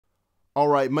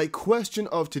Alright, my question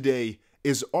of today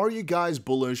is, are you guys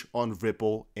bullish on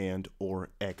Ripple and or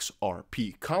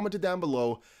XRP? Comment it down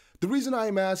below. The reason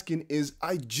I'm asking is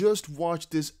I just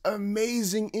watched this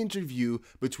amazing interview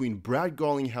between Brad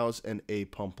Garlinghouse and A.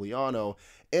 Pompliano,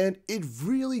 and it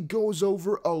really goes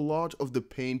over a lot of the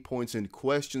pain points and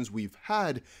questions we've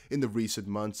had in the recent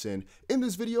months. And in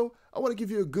this video, I want to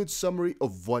give you a good summary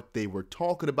of what they were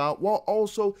talking about, while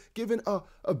also giving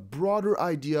a broader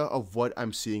idea of what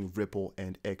I'm seeing Ripple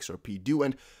and XRP do.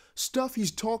 And stuff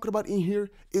he's talking about in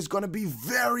here is going to be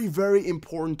very, very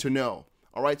important to know.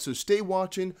 Alright, so stay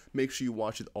watching, make sure you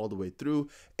watch it all the way through,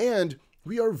 and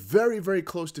we are very, very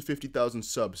close to 50,000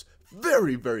 subs.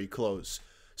 Very, very close.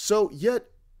 So, yet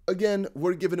again,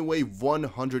 we're giving away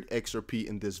 100 XRP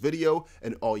in this video,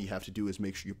 and all you have to do is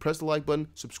make sure you press the like button,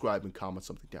 subscribe, and comment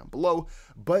something down below.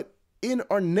 But in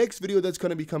our next video that's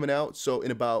going to be coming out, so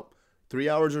in about 3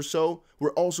 hours or so,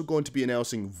 we're also going to be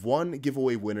announcing one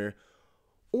giveaway winner,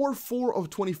 or 4 of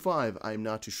 25. I'm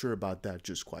not too sure about that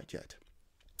just quite yet.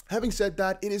 Having said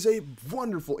that, it is a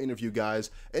wonderful interview, guys,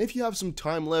 and if you have some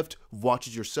time left, watch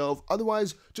it yourself.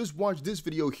 Otherwise, just watch this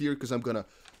video here because I'm gonna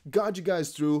guide you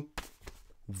guys through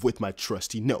with my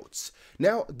trusty notes.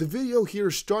 Now, the video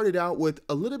here started out with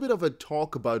a little bit of a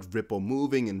talk about Ripple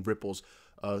moving and Ripple's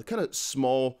kind of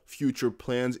small future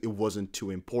plans. It wasn't too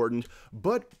important,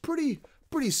 but pretty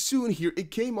soon here, it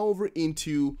came over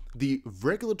into the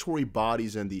regulatory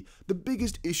bodies and the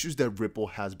biggest issues that Ripple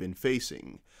has been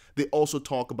facing. They also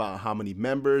talk about how many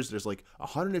members. There's like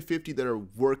 150 that are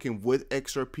working with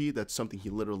XRP. That's something he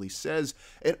literally says.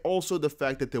 And also the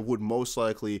fact that there would most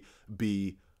likely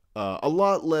be a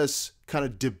lot less kind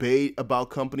of debate about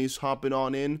companies hopping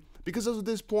on in. Because as of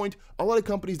this point, a lot of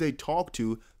companies they talk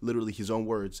to, literally his own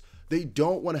words, they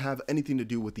don't want to have anything to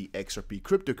do with the XRP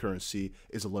cryptocurrency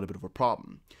is a little bit of a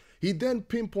problem. He then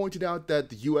pinpointed out that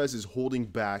the US is holding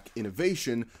back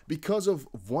innovation because of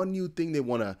one new thing they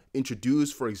want to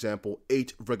introduce, for example,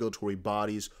 8 regulatory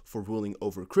bodies for ruling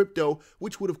over crypto,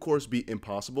 which would of course be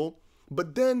impossible.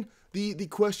 But then the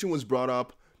question was brought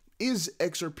up, is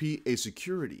XRP a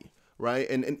security, right?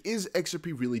 And is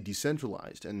XRP really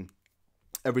decentralized? And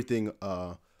everything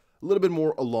a little bit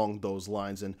more along those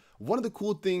lines. And one of the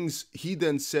cool things he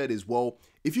then said is, well,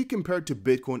 if you compare it to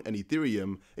Bitcoin and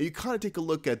Ethereum, and you kind of take a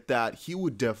look at that, he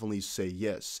would definitely say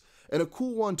yes. And a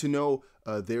cool one to know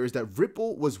there is that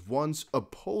Ripple was once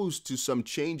opposed to some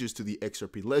changes to the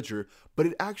XRP ledger, but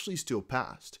it actually still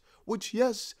passed. Which,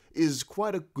 yes, is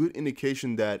quite a good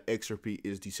indication that XRP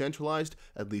is decentralized,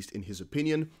 at least in his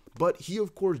opinion. But he,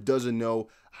 of course, doesn't know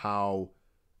how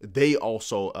they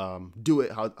also do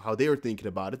it, how they are thinking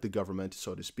about it, the government,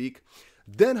 so to speak.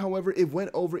 Then, however, it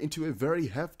went over into a very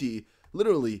hefty,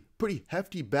 literally pretty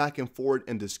hefty back and forth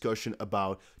and discussion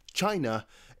about China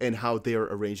and how they are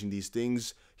arranging these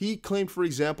things. He claimed, for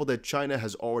example, that China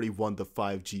has already won the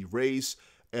 5G race,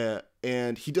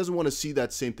 and he doesn't want to see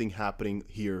that same thing happening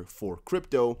here for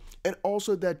crypto, and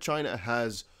also that China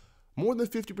has more than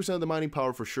 50% of the mining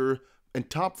power for sure, and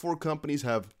top 4 companies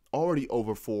have already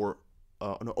over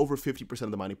 50%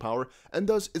 of the mining power, and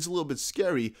thus it's a little bit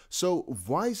scary. So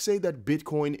why say that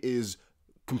Bitcoin is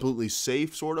completely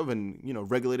safe, sort of, and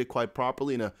regulated quite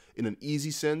properly in an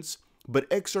easy sense, but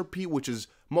XRP, which is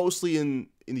mostly in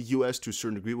the US to a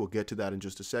certain degree, we'll get to that in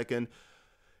just a second,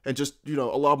 and just a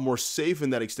lot more safe in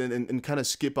that extent, and kind of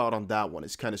skip out on that one.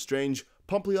 It's kind of strange.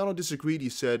 Pompliano disagreed. He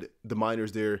said the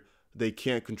miners there, they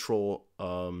can't control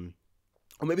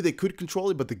or maybe they could control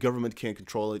it, but the government can't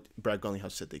control it. Brad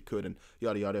Garlinghouse said they could, and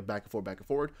yada yada, back and forth, back and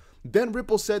forth. Then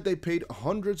Ripple said they paid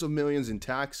hundreds of millions in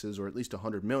taxes, or at least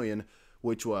 100 million,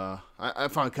 which I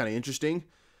found kind of interesting.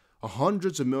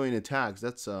 Hundreds of million in tax,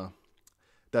 that's a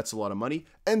lot of money.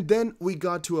 And then we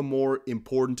got to a more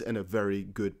important and a very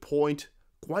good point.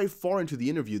 Quite far into the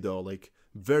interview though, like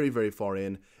very, very far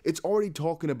in. It's already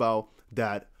talking about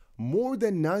that more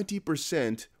than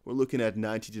 90%, we're looking at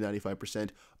 90 to 95%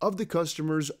 of the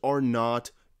customers are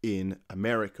not in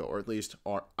America, or at least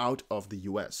are out of the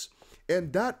US.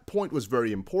 And that point was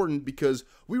very important because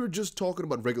we were just talking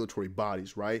about regulatory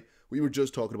bodies, right? We were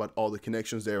just talking about all the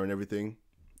connections there and everything.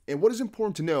 And what is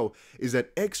important to know is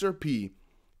that XRP,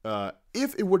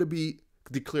 if it were to be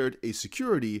declared a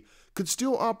security, could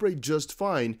still operate just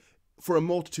fine for a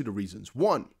multitude of reasons.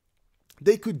 One,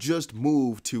 they could just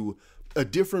move to a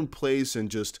different place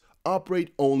and just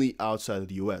operate only outside of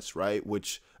the US, right?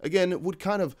 Which, again, would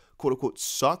kind of, quote unquote,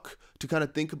 suck to kind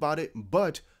of think about it.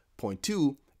 But, point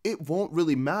 2, it won't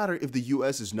really matter if the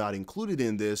US is not included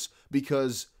in this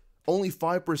because only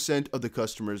 5% of the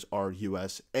customers are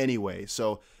US anyway.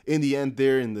 So, in the end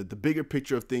there, in the bigger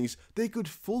picture of things, they could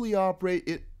fully operate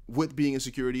it with being a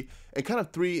security. And kind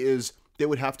of 3 is they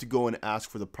would have to go and ask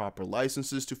for the proper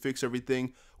licenses to fix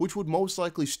everything, which would most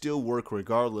likely still work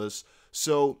regardless.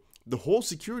 So the whole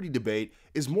security debate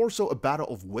is more so a battle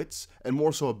of wits and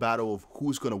more so a battle of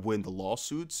who's going to win the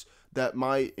lawsuits that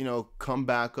might, come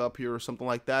back up here or something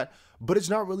like that. But it's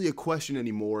not really a question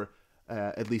anymore,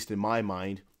 at least in my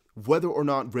mind, whether or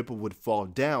not Ripple would fall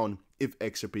down if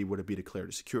XRP were to be declared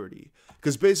a security.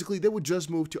 Because basically they would just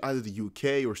move to either the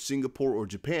UK or Singapore or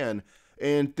Japan,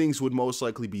 and things would most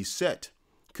likely be set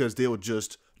because they would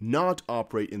just not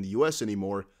operate in the US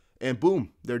anymore, and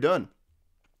boom, they're done.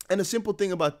 And the simple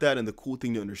thing about that, and the cool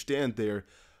thing to understand there,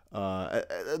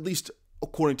 at least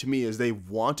according to me, is they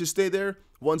want to stay there.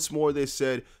 Once more, they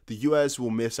said the US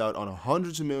will miss out on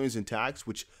hundreds of millions in tax,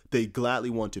 which they gladly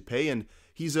want to pay. And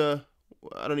he's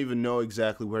I don't even know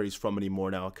exactly where he's from anymore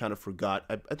now. I kind of forgot.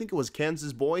 I think it was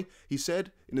Kansas boy, he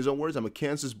said in his own words. I'm a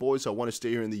Kansas boy, so I want to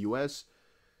stay here in the US.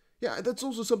 Yeah, that's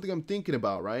also something I'm thinking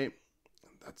about, right?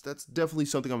 That's definitely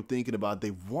something I'm thinking about.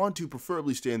 They want to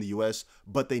preferably stay in the US,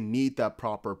 but they need that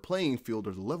proper playing field,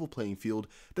 or the level playing field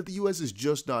that the US is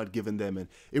just not giving them. And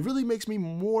it really makes me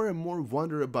more and more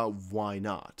wonder about why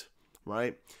not,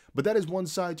 right? But that is one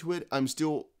side to it. I'm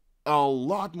still a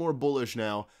lot more bullish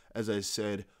now, as I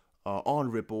said, on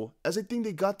Ripple, as I think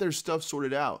they got their stuff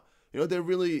sorted out. They're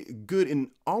really good in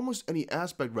almost any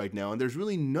aspect right now, and there's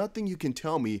really nothing you can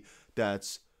tell me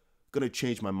that's gonna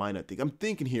change my mind. I'm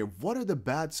thinking here, what are the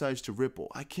bad sides to Ripple?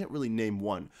 I can't really name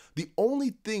one. The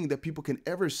only thing that people can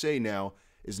ever say now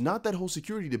is not that whole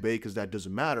security debate, because that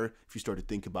doesn't matter if you start to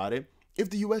think about it. If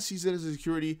the US sees it as a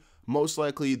security, most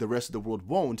likely the rest of the world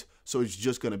won't, so it's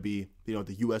just gonna be,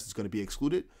 the US is gonna be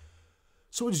excluded.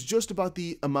 So it's just about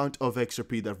the amount of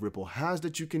XRP that Ripple has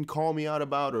that you can call me out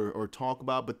about or talk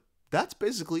about, but that's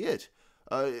basically it.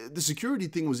 The security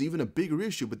thing was even a bigger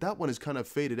issue, but that one is kind of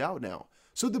faded out now.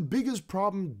 So the biggest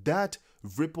problem that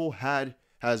Ripple had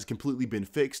has completely been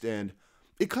fixed, and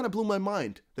it kind of blew my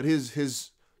mind that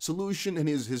his solution and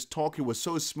his talk here was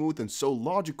so smooth and so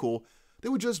logical. They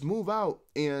would just move out,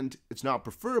 and it's not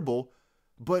preferable,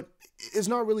 but it's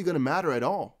not really going to matter at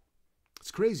all.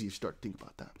 It's crazy if you start to think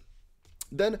about that.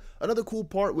 Then another cool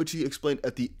part, which he explained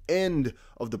at the end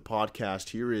of the podcast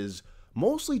here, is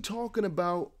mostly talking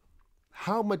about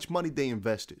how much money they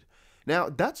invested. Now,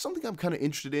 that's something I'm kind of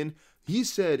interested in. He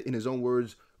said, in his own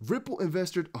words, Ripple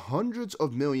invested hundreds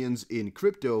of millions in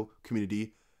crypto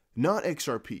community, not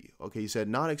XRP. Okay, he said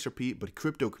not XRP, but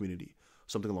crypto community,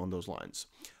 something along those lines.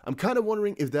 I'm kind of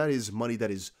wondering if that is money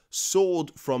that is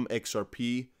sold from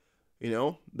XRP,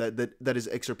 that is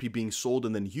XRP being sold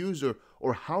and then used,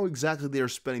 or how exactly they are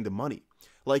spending the money.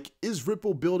 Like, is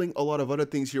Ripple building a lot of other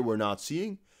things here we're not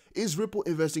seeing? Is Ripple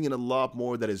investing in a lot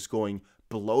more that is going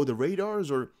below the radars,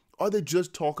 or are they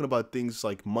just talking about things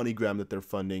like MoneyGram that they're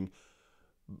funding?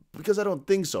 Because I don't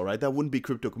think so, right? That wouldn't be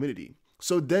crypto community.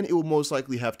 So then it will most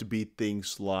likely have to be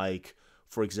things like,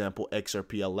 for example,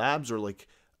 XRP Labs, or like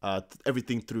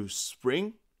everything through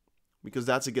Spring, because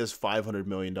that's, I guess, $500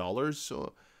 million.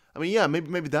 So, I mean, yeah,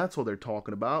 maybe that's what they're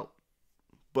talking about.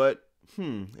 But,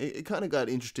 it kind of got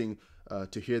interesting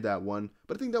to hear that one.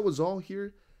 But I think that was all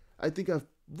here. I think I've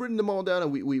written them all down,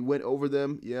 and we went over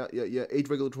them. Yeah. 8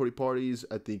 regulatory parties.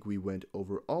 I think we went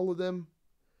over all of them.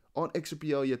 On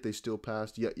XRPL, yet they still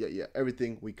passed. Yeah.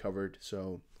 Everything we covered.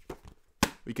 So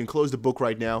we can close the book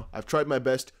right now. I've tried my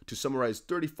best to summarize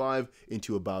 35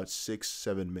 into about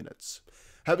 6-7 minutes.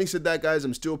 Having said that, guys,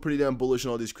 I'm still pretty damn bullish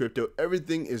on all this crypto.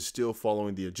 Everything is still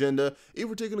following the agenda. If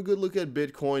we're taking a good look at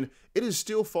Bitcoin, it is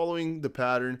still following the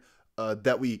pattern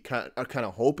that we are kind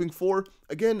of hoping for.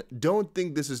 Again, don't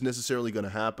think this is necessarily going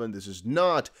to happen. This is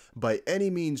not by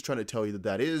any means trying to tell you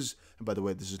that is. And by the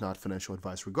way, this is not financial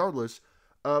advice regardless.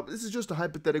 This is just a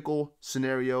hypothetical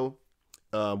scenario.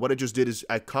 What I just did is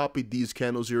I copied these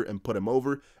candles here and put them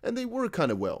over, and they work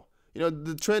kind of well.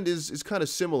 The trend is kind of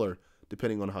similar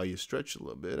depending on how you stretch a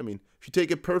little bit. I mean, if you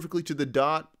take it perfectly to the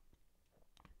dot,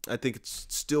 I think it's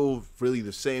still really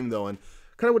the same though. And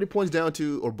kind of what it points down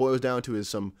to, or boils down to, is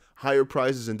some higher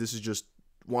prices, and this is just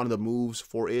one of the moves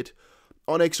for it.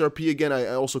 On XRP, again, I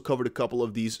also covered a couple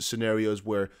of these scenarios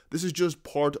where this is just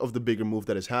part of the bigger move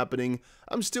that is happening.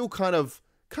 I'm still kind of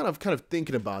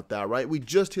thinking about that, right? We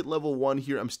just hit level 1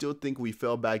 here. I'm still thinking we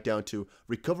fell back down to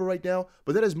recover right now,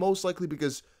 but that is most likely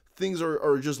because things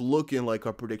are just looking like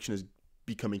our prediction is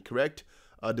becoming correct,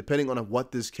 depending on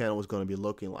what this candle is going to be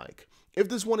looking like. If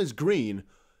this one is green,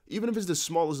 even if it's the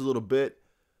smallest a little bit,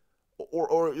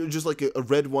 or just like a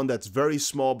red one that's very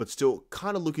small but still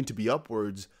kind of looking to be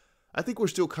upwards, I think we're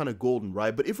still kind of golden,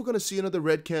 right? But if we're going to see another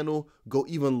red candle go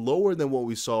even lower than what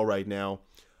we saw right now,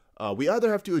 we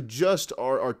either have to adjust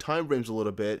our time frames a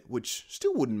little bit, which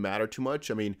still wouldn't matter too much.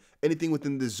 I mean, anything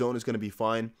within this zone is going to be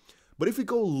fine. But if we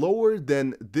go lower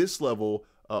than this level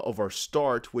of our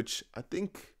start, which I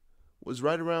think was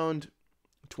right around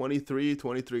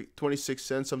 26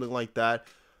 cents, something like that,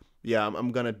 yeah,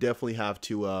 I'm going to definitely have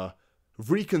to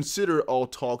reconsider all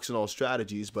talks and all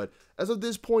strategies. But as of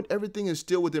this point, everything is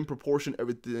still within proportion.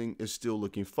 Everything is still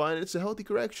looking fine. It's a healthy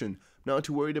correction. Not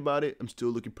too worried about it. I'm still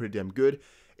looking pretty damn good.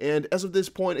 And as of this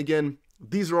point, again,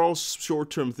 these are all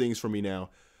short-term things for me now.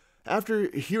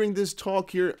 After hearing this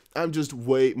talk here, I'm just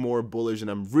way more bullish, and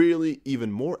I'm really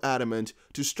even more adamant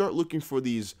to start looking for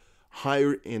these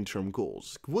higher interim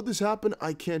goals. Would this happen?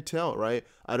 I can't tell, right?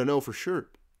 I don't know for sure.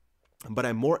 But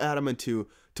I'm more adamant to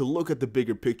look at the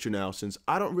bigger picture now, since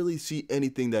I don't really see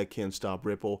anything that can stop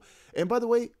Ripple. And by the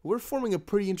way, we're forming a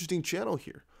pretty interesting channel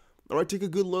here. All right, take a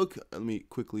good look. Let me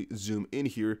quickly zoom in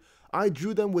here. I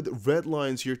drew them with red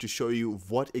lines here to show you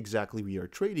what exactly we are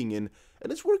trading in,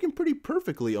 and it's working pretty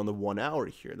perfectly on the 1 hour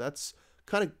here. That's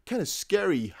kind of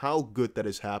scary how good that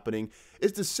is happening.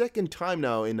 It's the second time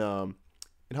now in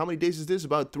how many days is this?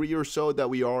 About 3 or so that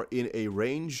we are in a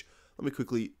range. Let me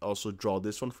quickly also draw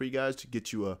this one for you guys to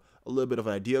get you a little bit of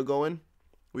an idea going.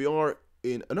 We are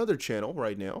in another channel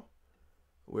right now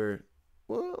where,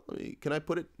 well, can I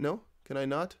put it? No? Can I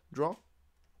not draw?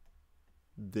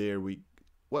 There we go.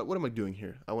 What am I doing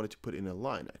here? I wanted to put in a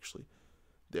line, actually.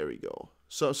 There we go.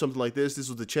 So something like this. This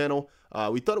was the channel.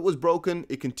 We thought it was broken.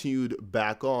 It continued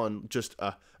back on just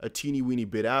a teeny weeny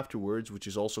bit afterwards, which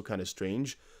is also kind of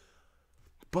strange.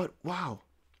 But wow.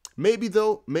 Maybe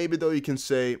though you can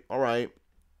say, all right,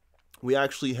 we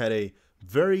actually had a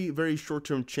very, very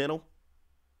short-term channel.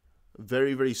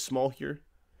 Very, very small here.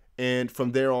 And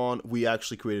from there on, we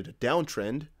actually created a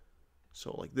downtrend.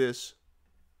 So like this,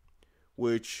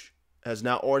 which has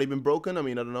now already been broken. I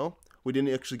mean, I don't know. We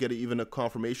didn't actually get even a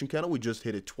confirmation candle. We just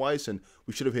hit it twice, and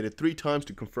we should have hit it 3 times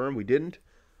to confirm. We didn't.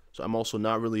 So I'm also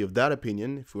not really of that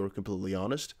opinion, if we were completely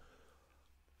honest.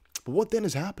 But what then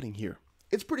is happening here?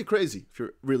 It's pretty crazy, if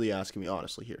you're really asking me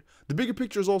honestly here. The bigger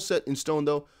picture is all set in stone,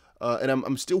 though. And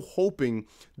I'm still hoping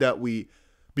that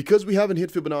because we haven't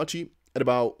hit Fibonacci at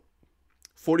about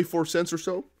 44 cents or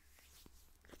so.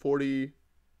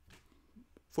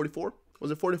 44?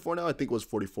 Was it 44 now? I think it was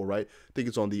 44, right? I think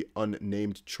it's on the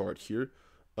unnamed chart here.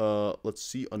 Let's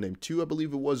see, unnamed 2, I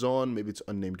believe it was on. Maybe it's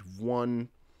unnamed 1.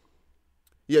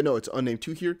 Yeah, no, it's unnamed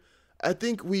 2 here. I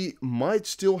think we might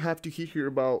still have to hit here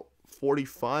about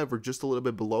 45 or just a little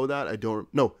bit below that.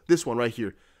 No, this one right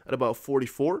here at about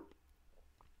 44.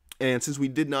 And since we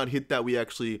did not hit that, we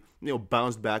actually,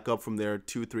 bounced back up from there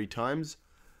 2-3 times.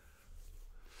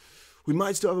 We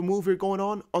might still have a move here going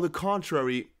on. On the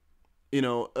contrary,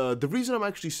 the reason I'm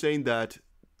actually saying that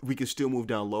we can still move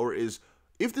down lower is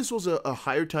if this was a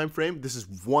higher time frame, this is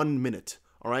 1 minute,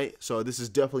 all right? So this is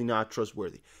definitely not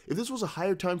trustworthy. If this was a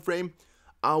higher time frame,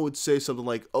 I would say something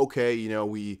like, okay,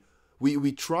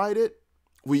 we tried it,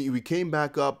 we came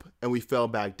back up, and we fell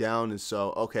back down, and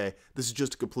so, okay, this is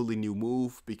just a completely new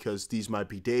move because these might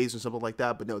be days or something like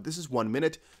that, but no, this is 1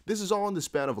 minute. This is all in the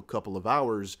span of a couple of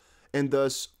hours, and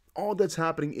thus, all that's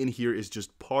happening in here is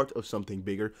just part of something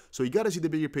bigger. So you got to see the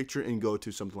bigger picture and go to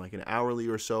something like an hourly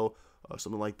or so,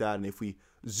 something like that. And if we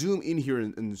zoom in here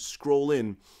and scroll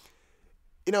in,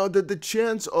 the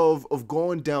chance of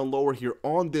going down lower here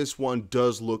on this one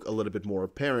does look a little bit more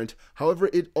apparent. However,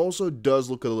 it also does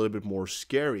look a little bit more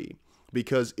scary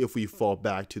because if we fall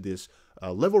back to this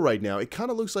level right now, it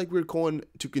kind of looks like we're going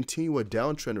to continue a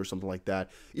downtrend or something like that.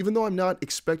 Even though I'm not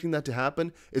expecting that to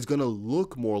happen, it's going to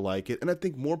look more like it, and I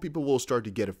think more people will start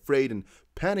to get afraid and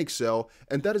panic sell,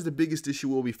 and that is the biggest issue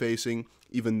we'll be facing,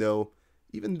 even though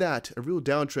even that, a real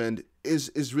downtrend,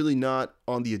 is really not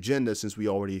on the agenda since we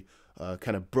already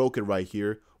kind of broke it right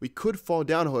here. We could fall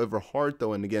down, however, hard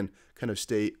though, and again, kind of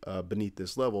stay beneath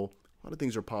this level. A lot of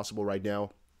things are possible right now,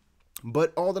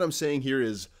 but all that I'm saying here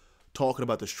is talking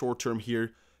about the short term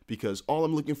here, because all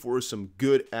I'm looking for is some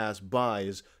good ass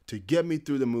buys to get me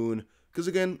through the moon, because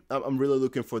again, I'm really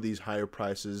looking for these higher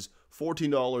prices.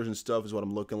 $14 and stuff is what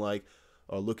I'm looking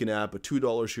at, but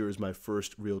 $2 here is my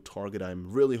first real target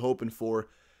I'm really hoping for,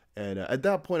 and at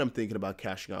that point I'm thinking about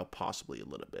cashing out possibly a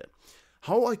little bit.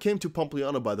 How I came to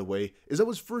Pompliano, by the way, is I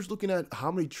was first looking at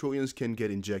how many trillions can get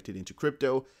injected into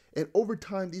crypto, and over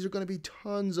time these are going to be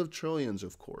tons of trillions,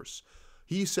 of course.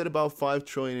 He said about 5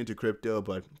 trillion into crypto,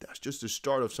 but that's just the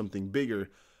start of something bigger.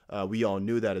 We all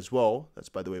knew that as well. That's,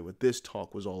 by the way, what this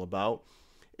talk was all about.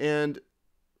 And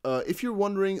if you're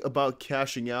wondering about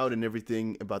cashing out and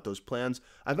everything about those plans,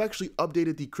 I've actually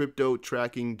updated the crypto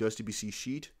tracking DustDBC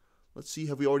sheet. Let's see,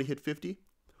 have we already hit 50?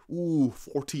 Ooh,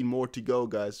 14 more to go,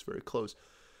 guys. Very close.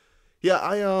 Yeah,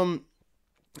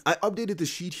 I updated the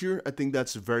sheet here. I think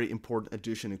that's a very important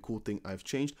addition and cool thing I've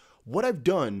changed. What I've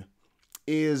done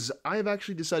is I've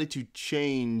actually decided to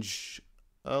change,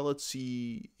 let's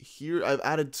see here. I've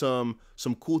added some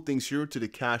cool things here to the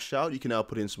cash out. You can now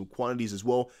put in some quantities as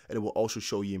well, and it will also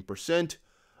show you in percent.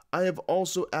 I have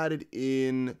also added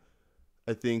in,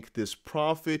 I think, this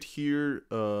profit here,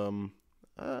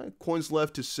 coins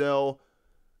left to sell.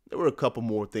 There were a couple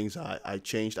more things I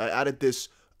changed. I added this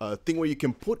thing where you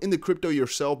can put in the crypto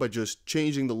yourself by just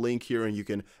changing the link here, and you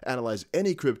can analyze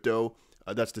any crypto.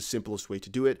 That's the simplest way to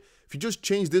do it. If you just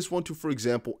change this one to, for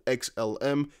example,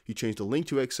 XLM, you change the link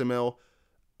to XLM,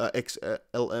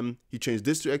 you change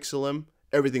this to XLM,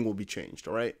 everything will be changed,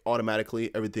 all right?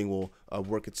 Automatically, everything will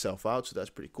work itself out, so that's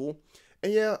pretty cool.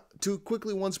 And yeah, to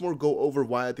quickly once more go over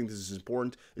why I think this is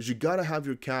important, is you gotta have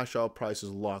your cash out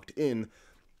prices locked in.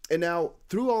 And now,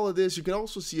 through all of this, you can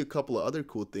also see a couple of other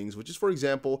cool things, which is, for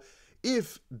example,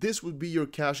 if this would be your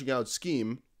cashing out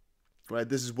scheme, right,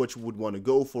 this is what you would want to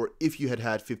go for. If you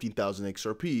had 15,000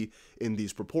 XRP in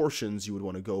these proportions, you would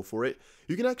want to go for it.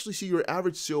 You can actually see your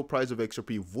average sale price of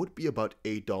XRP would be about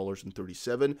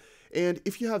 $8.37. And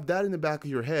if you have that in the back of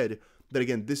your head, then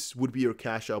again, this would be your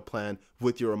cash out plan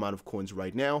with your amount of coins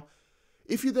right now.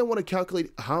 If you then want to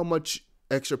calculate how much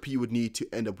XRP you would need to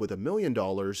end up with $1 million,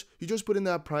 you just put in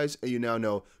that price and you now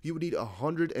know you would need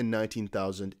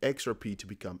 119,000 XRP to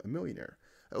become a millionaire.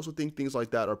 I also think things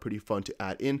like that are pretty fun to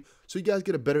add in, so you guys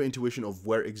get a better intuition of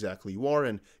where exactly you are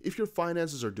and if your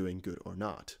finances are doing good or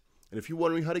not. And if you're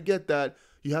wondering how to get that,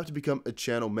 you have to become a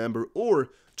channel member or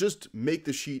just make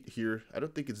the sheet here. I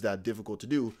don't think it's that difficult to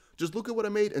do. Just look at what I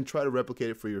made and try to replicate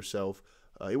it for yourself.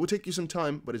 It will take you some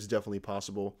time, but it's definitely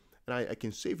possible. And I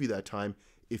can save you that time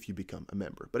if you become a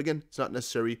member. But again, it's not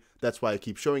necessary. That's why I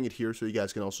keep showing it here, so you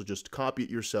guys can also just copy it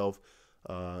yourself.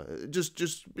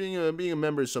 Just being a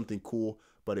member is something cool,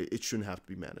 but it shouldn't have to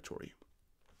be mandatory.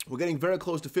 We're getting very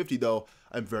close to 50 though.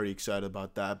 I'm very excited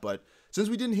about that. But since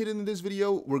we didn't hit it in this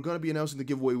video, we're going to be announcing the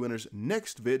giveaway winners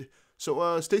next vid.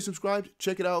 So stay subscribed,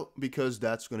 check it out, because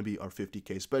that's going to be our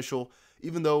 50K special,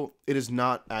 even though it is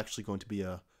not actually going to be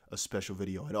a special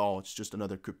video at all. It's just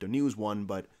another crypto news one,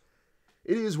 but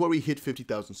it is where we hit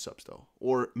 50,000 subs though.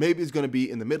 Or maybe it's going to be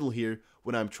in the middle here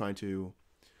when I'm trying to...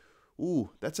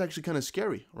 Ooh, that's actually kind of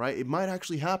scary, right? It might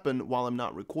actually happen while I'm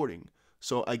not recording.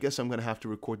 So I guess I'm going to have to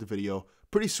record the video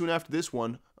pretty soon after this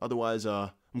one. Otherwise,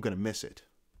 I'm going to miss it.